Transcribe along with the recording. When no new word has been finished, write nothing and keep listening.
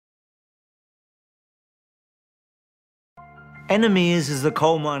Anna Meares is the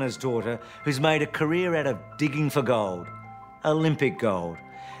coal miner's daughter who's made a career out of digging for gold. Olympic gold.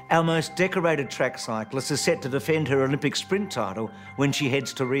 Our most decorated track cyclist is set to defend her Olympic sprint title when she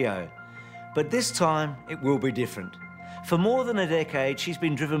heads to Rio. But this time, it will be different. For more than a decade, she's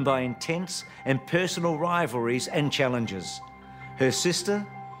been driven by intense and personal rivalries and challenges. Her sister,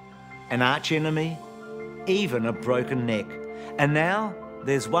 an arch-enemy, even a broken neck. And now,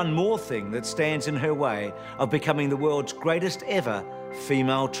 there's one more thing that stands in her way of becoming the world's greatest ever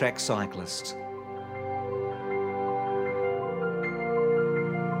female track cyclist.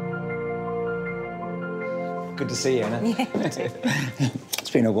 Good to see you, Anna. Yeah, you too.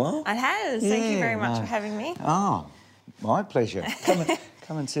 It's been a while. It has. Thank you very much for having me. Oh, my pleasure.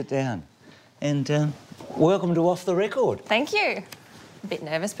 Come and sit down. And welcome to Off the Record. Thank you. A bit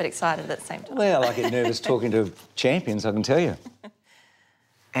nervous, but excited at the same time. Well, I get nervous talking to champions, I can tell you.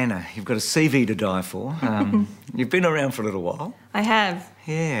 Anna, you've got a CV to die for. You've been around for a little while. I have.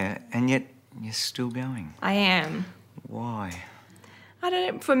 Yeah, and yet you're still going. I am. Why? I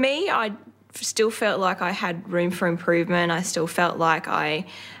don't know. For me, I still felt like I had room for improvement. I still felt like I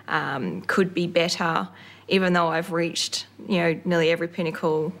could be better, even though I've reached, nearly every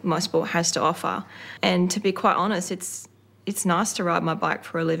pinnacle my sport has to offer. And to be quite honest, it's nice to ride my bike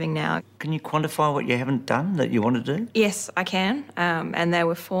for a living now. Can you quantify what you haven't done that you want to do? Yes, I can. And there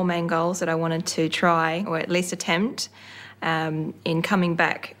were 4 main goals that I wanted to try, or at least attempt, in coming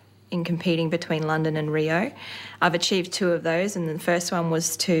back in competing between London and Rio. I've achieved 2 of those, and the first one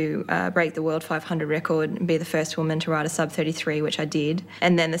was to break the World 500 record and be the first woman to ride a sub-33, which I did.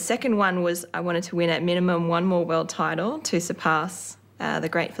 And then the second one was I wanted to win at minimum 1 more world title to surpass the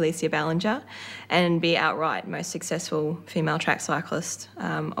great Felicia Ballinger and be outright most successful female track cyclist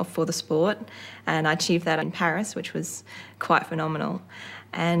for the sport. And I achieved that in Paris, which was quite phenomenal.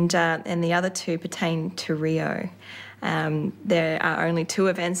 And the other 2 pertain to Rio. There are only 2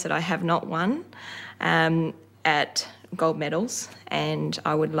 events that I have not won at gold medals, and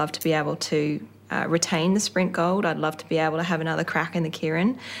I would love to be able to retain the sprint gold. I'd love to be able to have another crack in the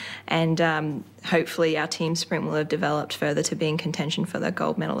Keirin, and hopefully our team sprint will have developed further to be in contention for the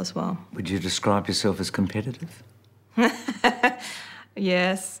gold medal as well. Would you describe yourself as competitive?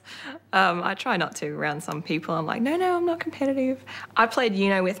 Yes. I try not to around some people. I'm like, no, I'm not competitive. I played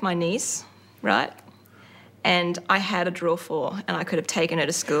Uno with my niece, right? And I had a draw 4 and I could have taken her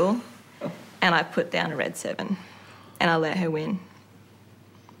to school and I put down a red 7 and I let her win.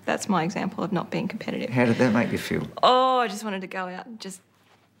 That's my example of not being competitive. How did that make you feel? Oh, I just wanted to go out and just,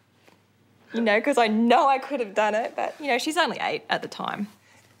 because I know I could have done it, but, she's only 8 at the time.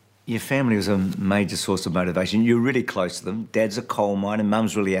 Your family was a major source of motivation. You were really close to them. Dad's a coal miner,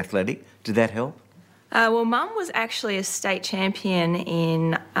 Mum's really athletic. Did that help? Well, Mum was actually a state champion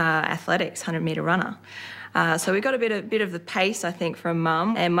in athletics, 100-metre runner. So we got a bit of the pace, I think, from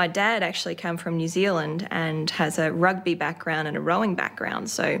Mum. And my dad actually came from New Zealand and has a rugby background and a rowing background.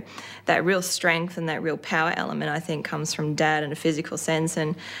 So that real strength and that real power element, I think, comes from Dad in a physical sense,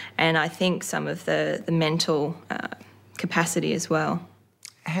 and I think some of the mental capacity as well.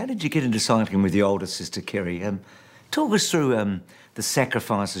 How did you get into cycling with your older sister, Kerry? Talk us through the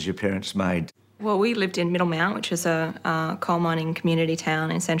sacrifices your parents made. Well, we lived in Middlemount, which is a coal mining community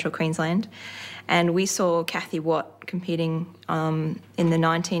town in central Queensland, and we saw Kathy Watt competing in the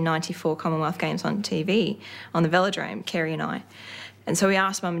 1994 Commonwealth Games on TV on the velodrome, Kerry and I. And so we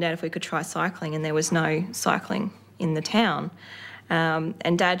asked Mum and Dad if we could try cycling, and there was no cycling in the town.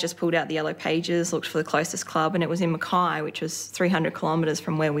 And Dad just pulled out the yellow pages, looked for the closest club, and it was in Mackay, which was 300 kilometres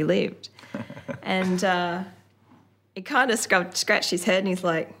from where we lived. And he kind of scratched his head and he's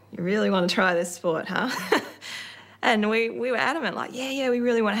like, "You really want to try this sport, huh?" And we were adamant, like, yeah, we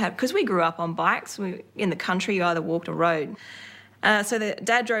really want to have, because we grew up on bikes. In the country, you either walked or rode. So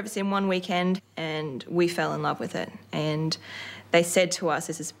Dad drove us in one weekend and we fell in love with it. And they said to us,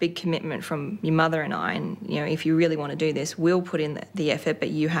 this is a big commitment from your mother and I, and if you really want to do this, we'll put in the effort, but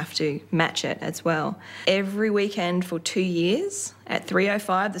you have to match it as well. Every weekend for 2 years, at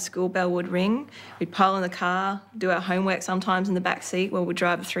 3:05 the school bell would ring. We'd pile in the car, do our homework sometimes in the back seat while we'd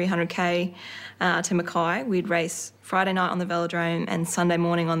drive a 300k to Mackay. We'd race Friday night on the velodrome and Sunday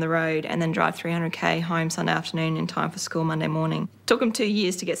morning on the road, and then drive 300k home Sunday afternoon in time for school Monday morning. Took them 2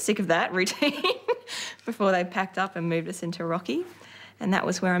 years to get sick of that routine before they packed up and moved us into Rocky. And that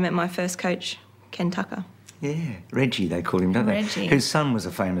was where I met my first coach, Ken Tucker. Yeah, Reggie, they call him, don't they? Reggie. Whose son was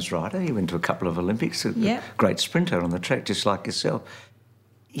a famous rider. He went to a couple of Olympics, a great sprinter on the track, just like yourself.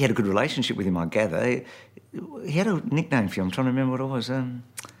 You had a good relationship with him, I gather. He had a nickname for you. I'm trying to remember what it was.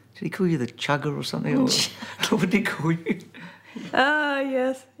 Did he call you the Chugger or something? Or what did he call you? Ah,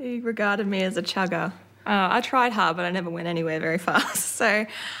 yes. He regarded me as a chugger. I tried hard, but I never went anywhere very fast. So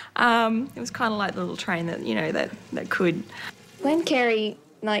it was kind of like the little train that, you know, that could. When Kerry,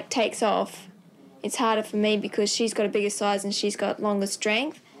 like, takes off, it's harder for me because she's got a bigger size and she's got longer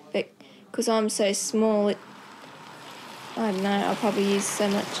strength. But because I'm so small, I don't know, I'll probably use so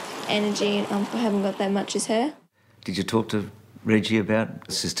much energy and I haven't got that much as her. Did you talk to Reggie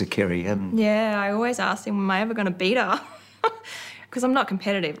about Sister Kerry? Yeah, I always asked him, am I ever going to beat her? Because I'm not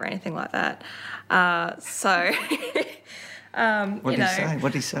competitive or anything like that. What did he say?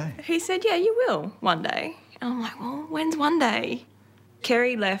 What did he say? He said, yeah, you will one day. And I'm like, well, when's one day?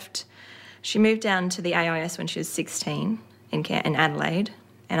 Kerry left. She moved down to the AIS when she was 16 in Adelaide,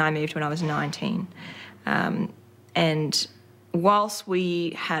 and I moved when I was 19. And whilst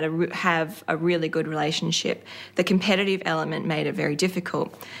we have a really good relationship, the competitive element made it very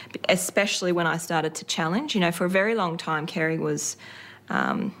difficult, especially when I started to challenge. You know, for a very long time, Kerry was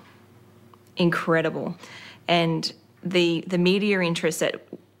incredible. And the media interest that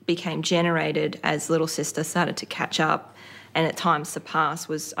became generated as Little Sister started to catch up and at times surpass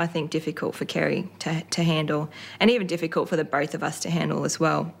was, I think, difficult for Kerry to handle, and even difficult for the both of us to handle as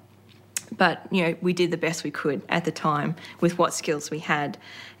well. But, you know, we did the best we could at the time with what skills we had.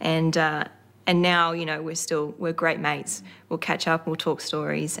 And now, you know, we're great mates. We'll catch up, we'll talk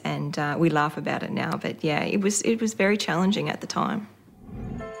stories, and we laugh about it now. But, yeah, it was very challenging at the time.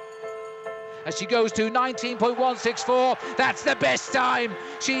 As she goes to 19.164, that's the best time.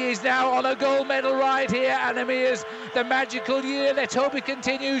 She is now on a gold medal ride here, Anna Meares. The magical year, let's hope it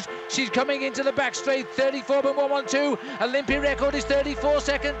continues. She's coming into the back straight, 34.112. Olympic record is 34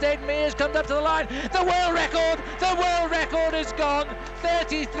 seconds then. Meares comes up to the line. The world record is gone,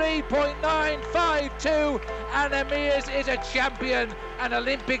 33.952. Anna Meares is a champion, an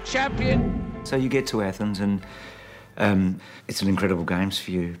Olympic champion. So you get to Athens and it's an incredible games for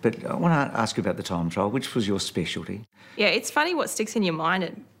you. But I want to ask you about the time trial. Which was your specialty? Yeah, it's funny what sticks in your mind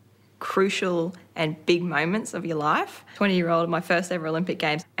at crucial and big moments of your life. 20-year-old, my first ever Olympic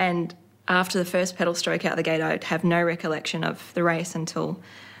Games. And after the first pedal stroke out the gate, I have no recollection of the race until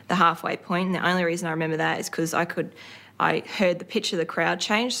the halfway point. And the only reason I remember that is because I heard the pitch of the crowd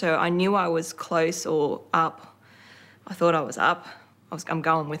change, so I knew I was close or up. I thought I was up. I'm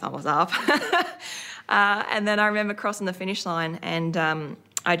going with I was up. And then I remember crossing the finish line, and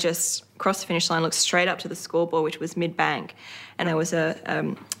I just crossed the finish line, looked straight up to the scoreboard, which was mid-bank, and there was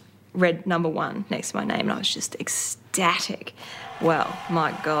a red number 1 next to my name, and I was just ecstatic. Well,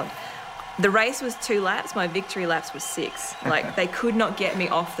 my God. The race was 2 laps. My victory laps was 6. Like, they could not get me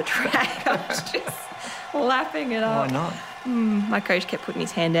off the track. I was just lapping it up. Why not? My coach kept putting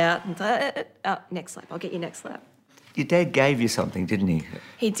his hand out and next lap, I'll get you next lap. Your dad gave you something, didn't he?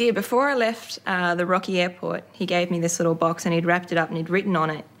 He did. Before I left the Rocky Airport, he gave me this little box and he'd wrapped it up and he'd written on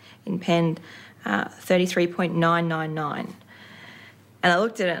it in pen 33.999. And I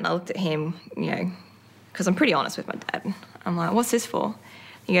looked at it and I looked at him, you know, because I'm pretty honest with my dad. I'm like, what's this for?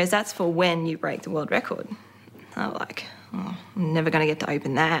 He goes, that's for when you break the world record. I'm like, oh, I'm never going to get to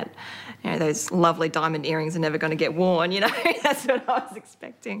open that. You know, those lovely diamond earrings are never going to get worn, you know. That's what I was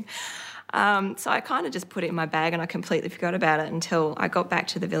expecting. So I kind of just put it in my bag and I completely forgot about it until I got back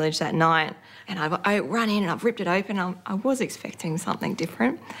to the village that night. And I run in and I've ripped it open. I was expecting something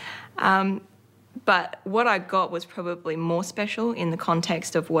different. But what I got was probably more special in the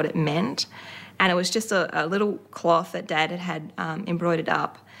context of what it meant. And it was just a little cloth that Dad had embroidered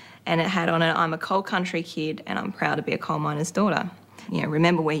up. And it had on it, I'm a coal country kid and I'm proud to be a coal miner's daughter. You know,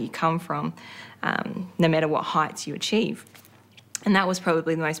 remember where you come from, no matter what heights you achieve. And that was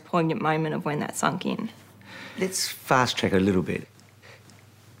probably the most poignant moment of when that sunk in. Let's fast track a little bit.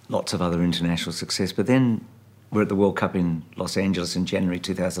 Lots of other international success, but then we're at the World Cup in Los Angeles in January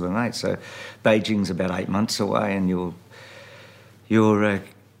 2008, so Beijing's about 8 months away and you're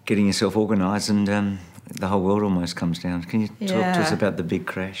getting yourself organised and the whole world almost comes down. Can you talk to us about the big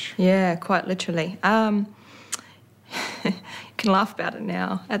crash? Yeah, quite literally. You can laugh about it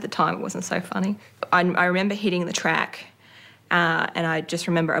now. At the time, it wasn't so funny. I remember hitting the track and I just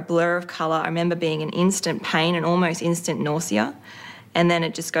remember a blur of colour. I remember being in instant pain and almost instant nausea. And then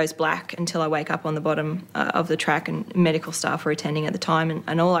it just goes black until I wake up on the bottom of the track and medical staff were attending at the time.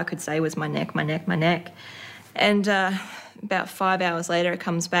 And all I could say was my neck, my neck, my neck. And about 5 hours later, it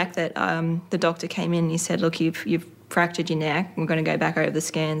comes back that the doctor came in and he said, look, you've fractured your neck. We're going to go back over the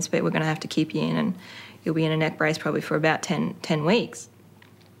scans, but we're going to have to keep you in and you'll be in a neck brace probably for about 10 weeks.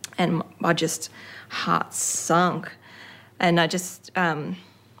 And I just, heart sunk. And I just, I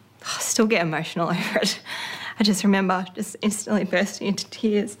still get emotional over it. I just remember just instantly bursting into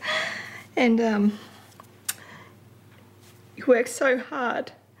tears. And you work so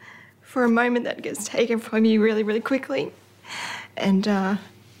hard for a moment that gets taken from you really, really quickly. And I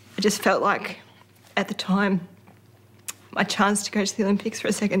just felt like, at the time, my chance to go to the Olympics for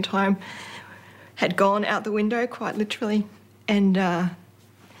a second time had gone out the window, quite literally. And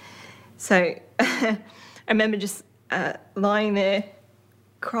so I remember just lying there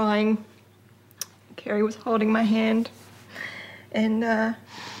crying. Kerry was holding my hand. And I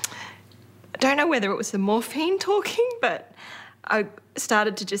don't know whether it was the morphine talking, but I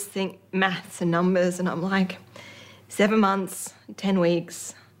started to just think maths and numbers, and I'm like, 7 months, 10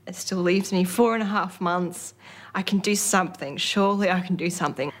 weeks, it still leaves me 4.5 months. I can do something, surely I can do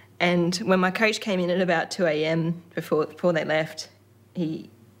something. And when my coach came in at about 2 a.m. before they left,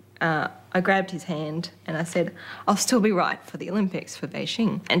 I grabbed his hand and I said, I'll still be right for the Olympics for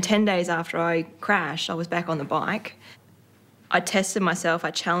Beijing. And 10 days after I crashed, I was back on the bike. I tested myself,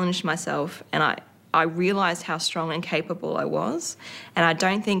 I challenged myself, and I realised how strong and capable I was. And I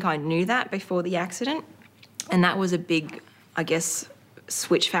don't think I knew that before the accident. And that was a big, I guess,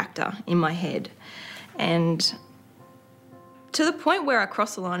 switch factor in my head. And to the point where I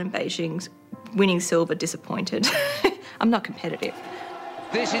crossed the line in Beijing, winning silver, disappointed. I'm not competitive.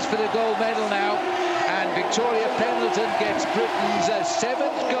 This is for the gold medal now, and Victoria Pendleton gets Britain's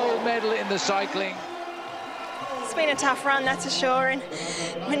 7th gold medal in the cycling. It's been a tough run, that's for sure, and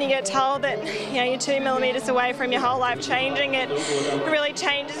when you get told that you're 2 millimetres away from your whole life changing, it really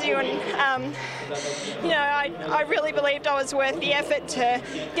changes you. And I really believed I was worth the effort to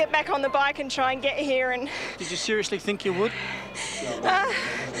get back on the bike and try and get here. And did you seriously think you would?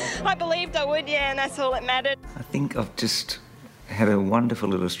 I believed I would, yeah, and that's all that mattered. I think I've just had a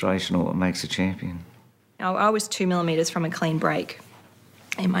wonderful illustration of what makes a champion. I was 2 millimetres from a clean break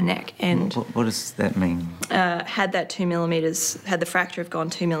in my neck, and what does that mean? Had the fracture have gone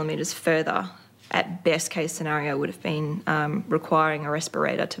 2 millimetres further, at best case scenario would have been requiring a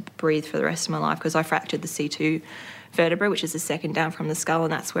respirator to breathe for the rest of my life, because I fractured the C2 vertebra, which is the second down from the skull,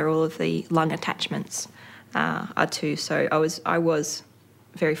 and that's where all of the lung attachments are to. So I was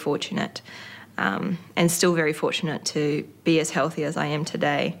very fortunate, and still very fortunate to be as healthy as I am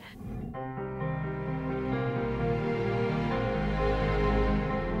today.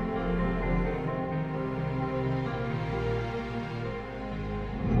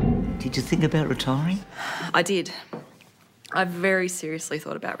 Did you think about retiring? I did. I very seriously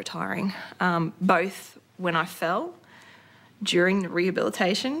thought about retiring, both when I fell, during the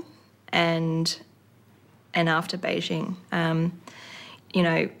rehabilitation, and after Beijing.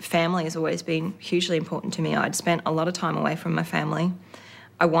 Family has always been hugely important to me. I'd spent a lot of time away from my family.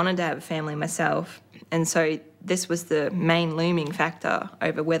 I wanted to have a family myself, and so this was the main looming factor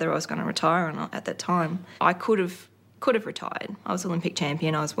over whether I was going to retire or not at that time. I could have retired. I was Olympic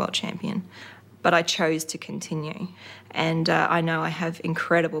champion, I was world champion, but I chose to continue. And I know I have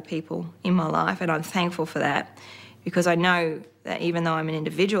incredible people in my life, and I'm thankful for that, because I know that even though I'm an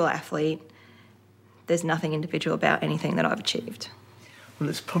individual athlete, there's nothing individual about anything that I've achieved. Well,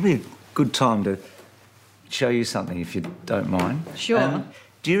 it's probably a good time to show you something, if you don't mind. Sure.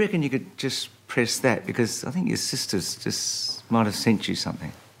 Do you reckon you could just press that? Because I think your sisters just might have sent you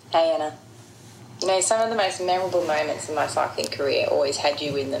something. Hey, Anna. Some of the most memorable moments in my cycling career always had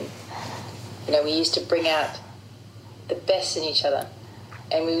you in them. We used to bring out the best in each other,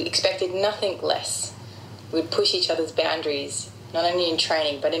 and we expected nothing less. We'd push each other's boundaries, not only in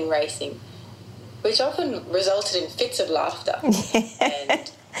training, but in racing, which often resulted in fits of laughter.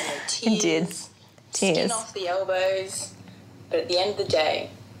 And tears. Skin off the elbows. But at the end of the day,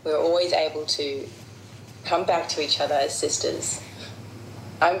 we were always able to come back to each other as sisters.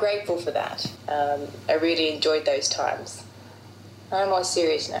 I'm grateful for that. I really enjoyed those times. On a more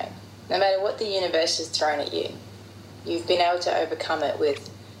serious note, no matter what the universe has thrown at you, you've been able to overcome it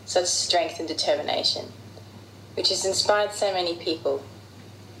with such strength and determination, which has inspired so many people.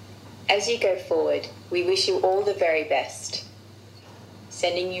 As you go forward, we wish you all the very best.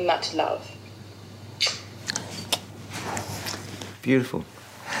 Sending you much love. Beautiful.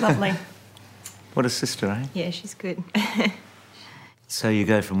 Lovely. What a sister, eh? Yeah, she's good. So you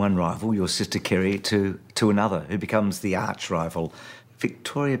go from one rival, your sister Kerry, to another, who becomes the arch-rival,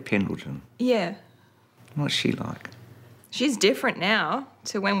 Victoria Pendleton. Yeah. What's she like? She's different now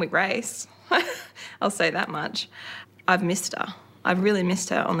to when we race. I'll say that much. I've missed her. I've really missed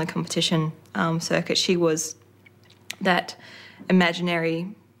her on the competition circuit. She was that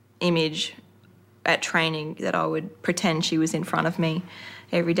imaginary image at training that I would pretend she was in front of me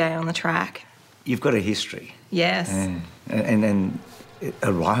every day on the track. You've got a history. Yes. And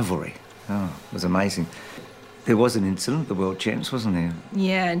a rivalry. Oh, it was amazing. There was an incident at the World Champs, wasn't there?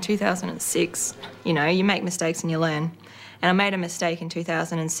 Yeah, in 2006. You make mistakes and you learn. And I made a mistake in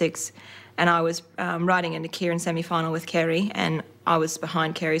 2006, and I was riding into Kieran semi-final with Kerry, and I was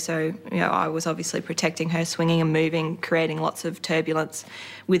behind Kerry, so I was obviously protecting her, swinging and moving, creating lots of turbulence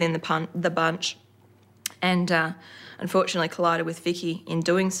within the bunch, and unfortunately collided with Vicky in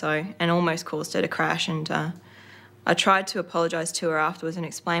doing so, and almost caused her to crash. And I tried to apologise to her afterwards and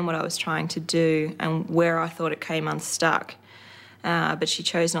explain what I was trying to do and where I thought it came unstuck, but she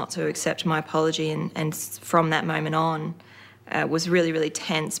chose not to accept my apology, and from that moment on, was really, really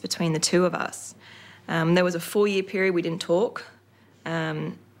tense between the two of us. There was a 4-year period we didn't talk,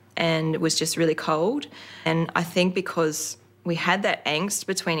 and it was just really cold. And I think because we had that angst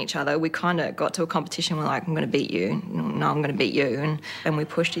between each other, we kind of got to a competition, we're like, I'm going to beat you, no, I'm going to beat you, and we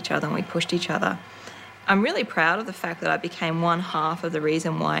pushed each other and we pushed each other. I'm really proud of the fact that I became one half of the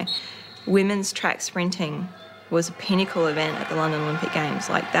reason why women's track sprinting was a pinnacle event at the London Olympic Games.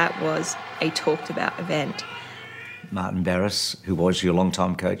 Like, that was a talked about event. Martin Barris, who was your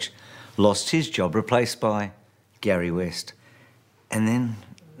long-time coach, lost his job, replaced by Gary West. And then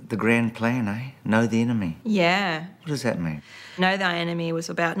the grand plan, eh? Know the enemy. Yeah. What does that mean? Know thy enemy was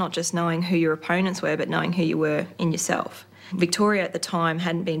about not just knowing who your opponents were, but knowing who you were in yourself. Victoria at the time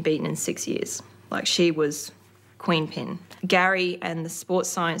hadn't been beaten in 6 years. Like, she was queen pin. Gary and the sports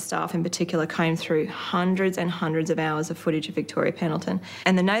science staff in particular combed through hundreds and hundreds of hours of footage of Victoria Pendleton.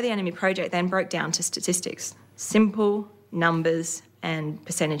 And the Know the Enemy project then broke down to statistics. Simple numbers and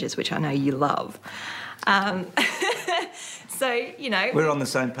percentages, which I know you love. So, We're on the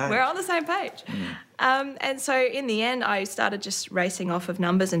same page. We're on the same page. And so in the end, I started just racing off of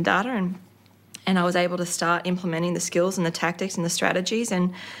numbers and data, and I was able to start implementing the skills and the tactics and the strategies.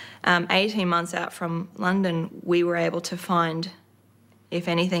 And 18 months out from London, we were able to find, if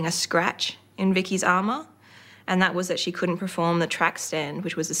anything, a scratch in Vicky's armour, and that was that she couldn't perform the track stand,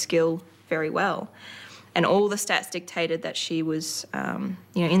 which was a skill, very well. And all the stats dictated that she was,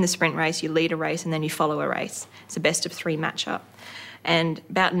 in the sprint race, you lead a race and then you follow a race. It's a best of 3 matchup. And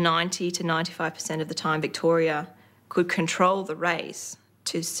about 90 to 95% of the time, Victoria could control the race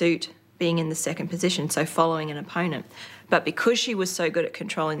to suit being in the second position, so following an opponent. But because she was so good at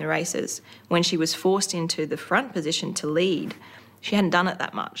controlling the races, when she was forced into the front position to lead, she hadn't done it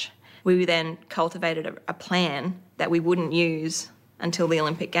that much. We then cultivated a plan that we wouldn't use until the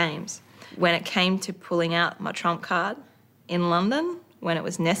Olympic Games. When it came to pulling out my trump card in London, when it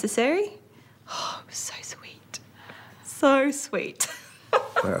was necessary, it was so sweet. So sweet.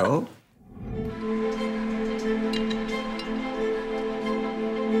 Well...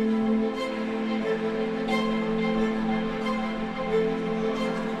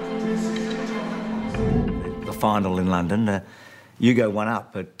 the final in London, you go one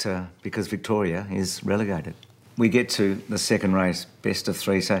up, but because Victoria is relegated. We get to the second race, best of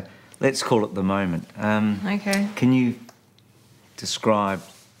 3, so let's call it the moment. Okay. Can you describe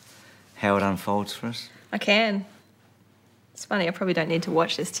how it unfolds for us? I can. It's funny, I probably don't need to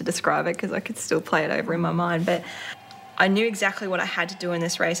watch this to describe it because I could still play it over in my mind, but I knew exactly what I had to do in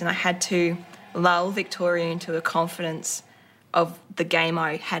this race, and I had to lull Victoria into a confidence of the game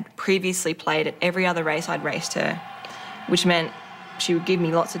I had previously played at every other race I'd raced her, which meant she would give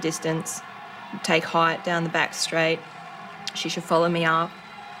me lots of distance, take height down the back straight, she should follow me up,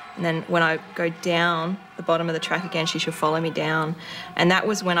 and then when I go down the bottom of the track again, she should follow me down. And that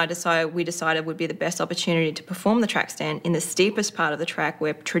was when we decided would be the best opportunity to perform the track stand in the steepest part of the track,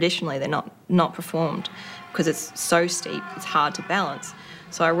 where traditionally they're not performed because it's so steep, it's hard to balance.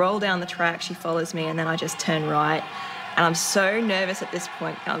 So I roll down the track, she follows me, and then I just turn right. And I'm so nervous at this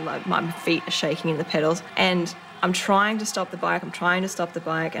point, my feet are shaking in the pedals, and I'm trying to stop the bike,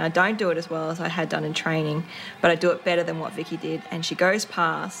 and I don't do it as well as I had done in training, but I do it better than what Vicky did, and she goes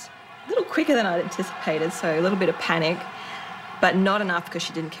past a little quicker than I'd anticipated, so a little bit of panic, but not enough because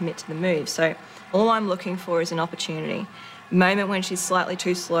she didn't commit to the move. So all I'm looking for is an opportunity. Moment when she's slightly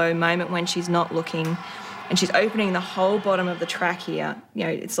too slow, moment when she's not looking, and she's opening the whole bottom of the track here.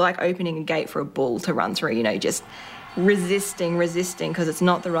 It's like opening a gate for a bull to run through, just resisting, because it's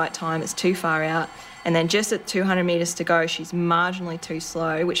not the right time, it's too far out. And then just at 200 metres to go, she's marginally too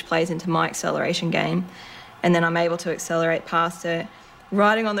slow, which plays into my acceleration game. And then I'm able to accelerate past her,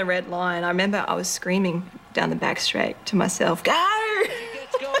 riding on the red line. I remember I was screaming down the back straight to myself, go! He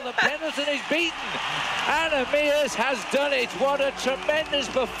gets goal, and Pendleton is beaten. Anna Meares has done it. What a tremendous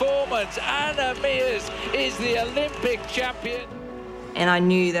performance. Anna Meares is the Olympic champion. And I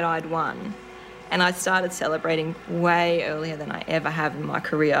knew that I'd won. And I started celebrating way earlier than I ever have in my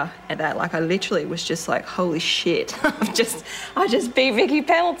career. And that, I literally was just like, holy shit, I just beat Vicky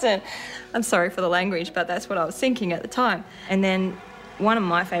Pendleton. I'm sorry for the language, but that's what I was thinking at the time. And then one of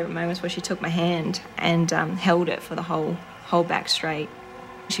my favourite moments was she took my hand and held it for the whole whole back straight.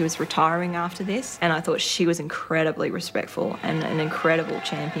 She was retiring after this, and I thought she was incredibly respectful and an incredible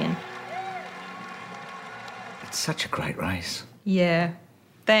champion. It's such a great race. Yeah,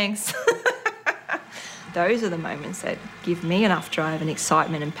 thanks. Those are the moments that give me enough drive and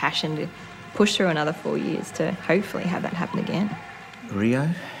excitement and passion to push through another 4 years to hopefully have that happen again. Rio?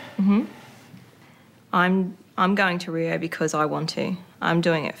 I'm going to Rio because I want to. I'm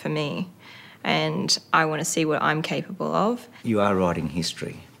doing it for me, and I want to see what I'm capable of. You are writing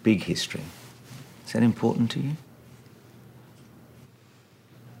history, big history. Is that important to you?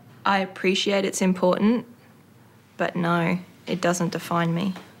 I appreciate it's important, but no, it doesn't define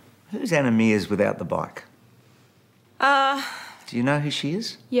me. Who's Anna Meares without the bike? Do you know who she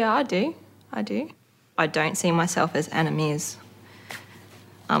is? Yeah, I do. I don't see myself as Anna Meares,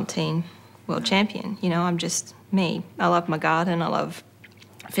 umpteen world champion. You know, I'm just me. I love my garden. I love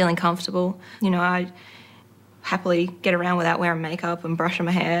feeling comfortable. You know, I happily get around without wearing makeup and brushing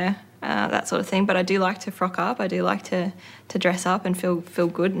my hair, that sort of thing. But I do like to frock up. I do like to dress up and feel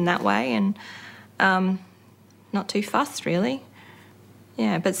good in that way, and not too fussed, really.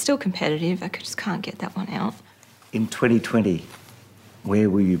 Yeah, but still competitive. I just can't get that one out. In 2020, where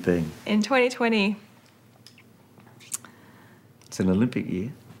will you be? In 2020... It's an Olympic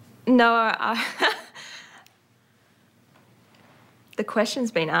year. No, the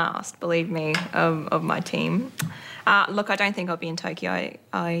question's been asked, believe me, of my team. Look, I don't think I'll be in Tokyo.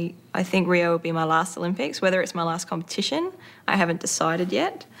 I think Rio will be my last Olympics. Whether it's my last competition, I haven't decided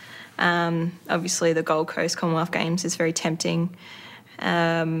yet. Obviously, the Gold Coast Commonwealth Games is very tempting.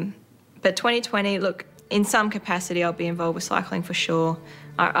 But 2020, look, in some capacity, I'll be involved with cycling for sure.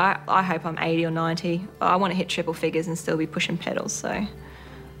 I hope I'm 80 or 90. I want to hit triple figures and still be pushing pedals, so...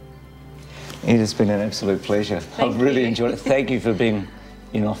 It has been an absolute pleasure. I've really enjoyed it. Thank you for being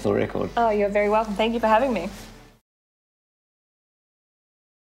in Off the Record. Oh, you're very welcome. Thank you for having me.